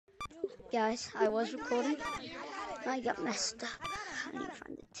Guys, I was recording. I got messed up. I need to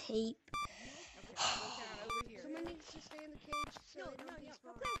find the tape. Someone needs to stay in the cage so they don't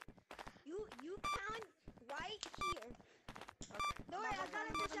despawn. You count right here. Okay. No, I got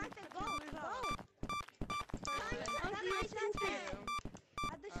him distracted. Go.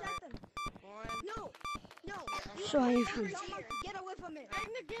 I distract them. No. So I need to find the tape. Get away from it. I'm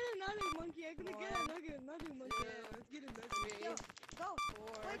gonna get another monkey. Another monkey. Yeah, let's get another. Yo, go.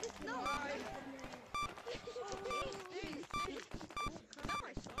 Wait, just no.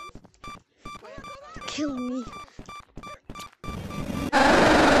 Kill me.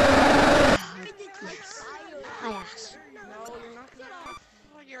 I asked. No, you're not gonna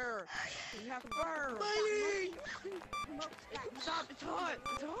fire. You have to burn. Stop, it's hot.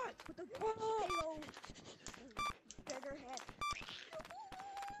 With the potato. Bigger head.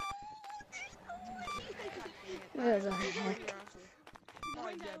 Where the heck?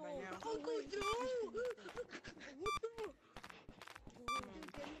 Probably dead by now. I'll go through.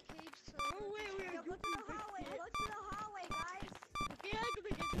 Get in the cage so wait. Go to the hallway, guys. Okay, I'm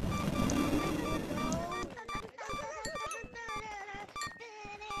gonna get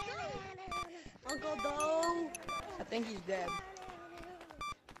Uncle Doe. I think he's dead.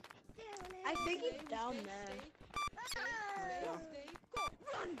 I think he's down there.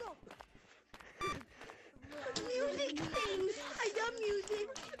 Go. Music things. I love music.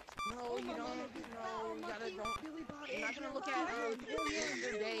 No, you don't. No, you gotta don't. You're not gonna look at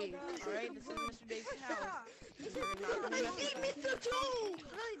Mr. Dave. All right, this is Mr. Dave's house. I see Mr. Joe. It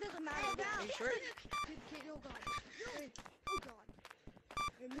really doesn't matter now. Are you sure? oh god.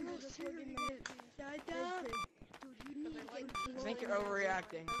 I think you're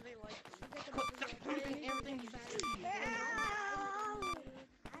overreacting. Everything.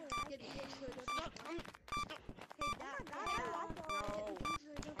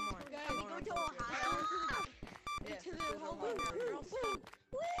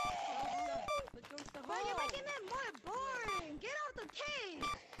 Why are you making it more boring? Get out the cage!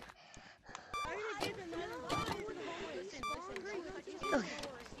 Okay.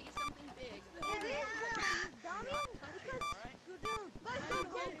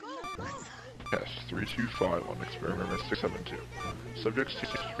 Yes, 325 on experiment 672. Subjects to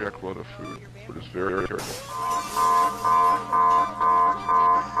react well to food, but is very irritable.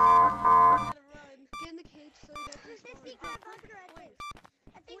 Get in the cage so you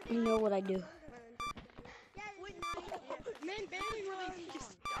don't You know what I do. Man, Bailey runs. He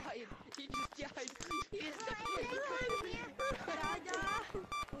just died. He just died.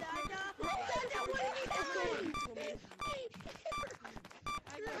 Dada, what are you doing?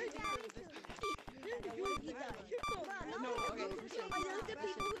 No, okay. Are the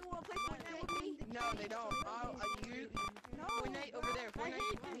people who want to play Fortnite with me? No, they don't. Fortnite over there.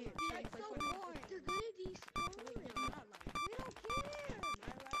 Fortnite. It's so boring. They're gonna despawn. We don't care.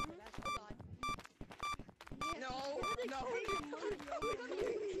 No.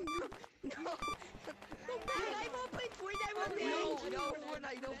 I won't play Fortnite with me. No,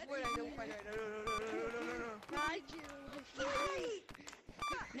 Fortnite. No.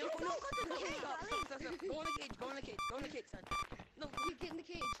 No, go to the cage. Stop. Go in the cage, son. No, you get in the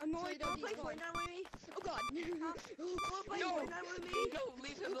cage. I'm not so you don't play despawn. Fortnite with me. Oh God. Play No. Fortnite with me. No,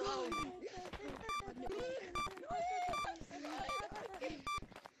 leave him alone.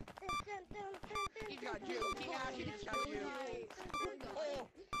 He got you. He actually just got you. Oh,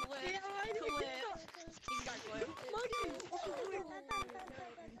 clip. He got clipped.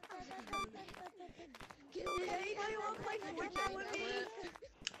 Anybody want to play Fortnite with me?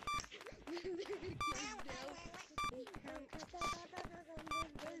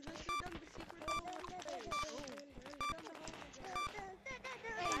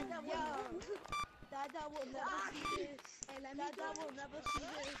 Dada will never see this. Dada will never see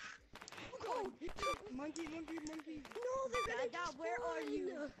this. Monkey. No, Dada, where are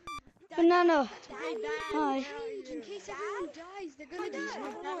you? Banana. Hi. In case everyone dies, they're gonna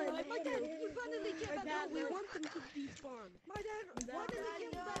despawn. My dad, we finally came back. We want them to despawn. My dad, why did he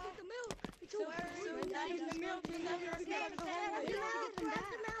give back at the milk? So now in the milk, we never get the Yeah, hallway.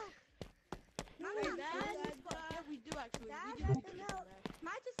 we do actually. Dad, We do.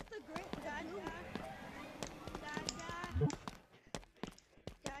 Matt is the great dad.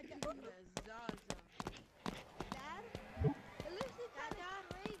 Dad. It looks like Dad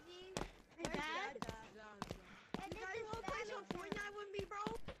crazy. Dad. You guys wanna play some Fortnite with me, bro?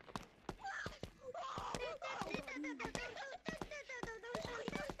 Give me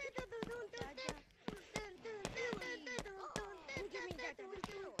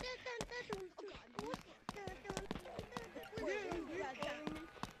that.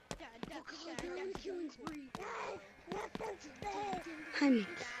 Timing.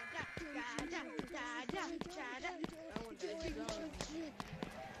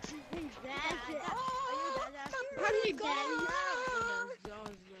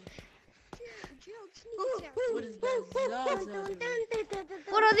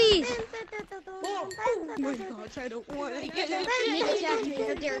 What are these? Oh my gosh, I don't want to get it.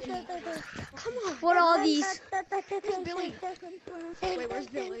 Come on. What are these? Billy. Wait, where's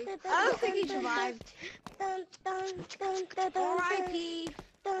Billy? I don't think he survived. R.I.P.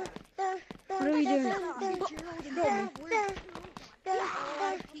 What are we doing?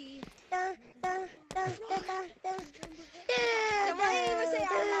 R.I.P.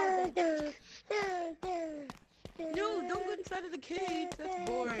 No, don't go inside of the cage. That's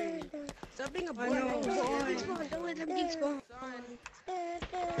boring. Stop being a boy. Don't let him despawn.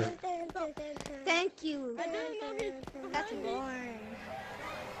 Thank you. I didn't know that's boring.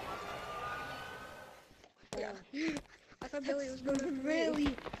 Yeah. I thought Billy was going to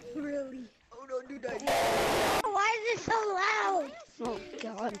really. Oh, don't do that. Why is it so loud? Oh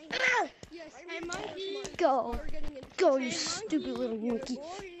God. Hey, monkey. Go. Go, you stupid little monkey.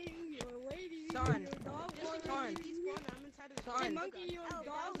 Son. Hey, monkey, you're a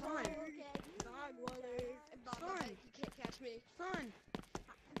dog. Son. Dog water. Son. You can't catch me. Son.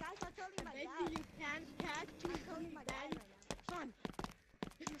 Guys, I'm telling you my dad. Maybe you can catch me. Tell me my dad. Son.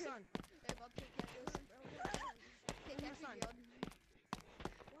 Son. Hey, Bob, can't catch us. Can't catch me, bro.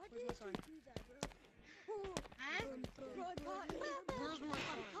 Why did you do that, bro? Huh? Bro, it caught me. Where's my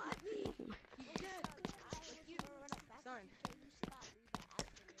son? Caught me. Son.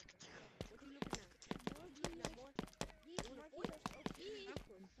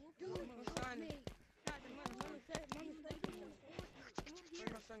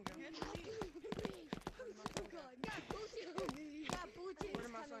 Where'd my son go? Where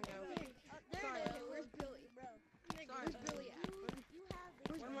did my son go? Where's Billy? Where's Billy at?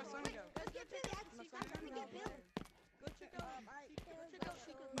 Where'd my son go? Let's get Billy. Actually, stop trying to get Billy. Go check out Chico's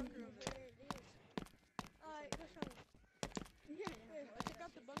bunker over there. Alright, go show me. Check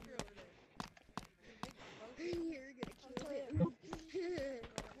out the bunker over there. You're gonna kill him.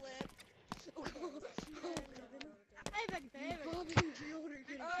 Clip.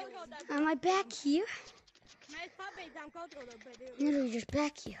 Am I back here? Literally just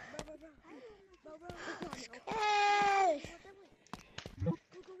back here. Hey!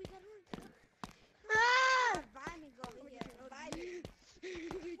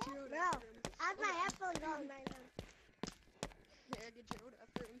 Bro, I have my headphones on right now. Yeah, get Gerald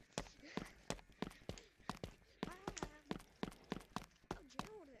after him. Oh,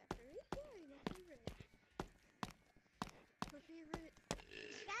 Gerald after him. My favorite.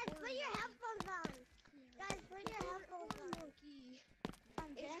 Guys, put your headphones on. Guys, put your headphones on. Monkey.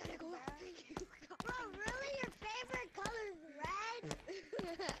 I'm Bro, really? Your favorite color is red?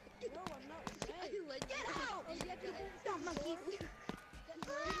 No, I'm not red. Get out! Stop, monkey. I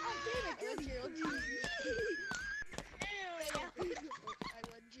love Gerald. I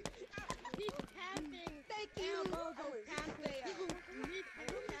love Gerald. He's camping. Thank you.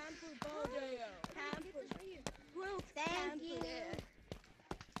 Thank you.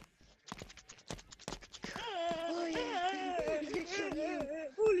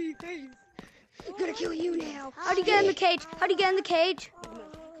 Holy face. I'm gonna kill you now. How'd you get in the cage? How'd you get in the cage? No,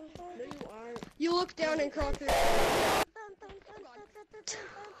 you aren't. You look down and crawl through.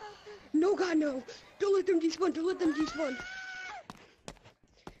 No, God, no. Don't let them despawn. Don't let them despawn.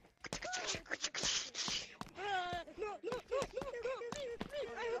 No, please.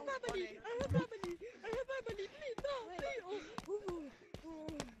 I have family. Please, no, please.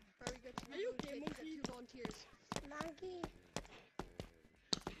 Probably got Are you okay, monkey? two volunteers. Monkey.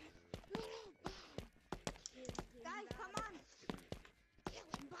 Guys, come on.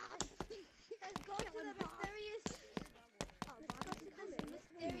 Let's go to the mysterious.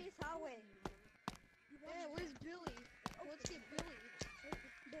 Mysterious hallway. Yeah, where's Billy? Let's get Billy.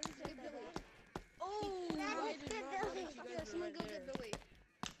 Let's get Billy. Oh, I did not know that you Yeah, guys were someone right go there. get Billy.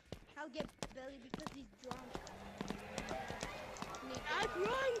 I'll get Billy because he's drunk. Guys,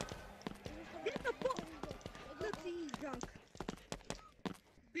 run! Get the book! Let's see, he's drunk.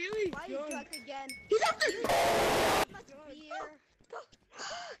 Billy, Why are you drunk again? He's up there! Must be here.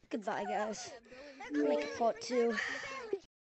 Goodbye, guys. Billy. Make part 2.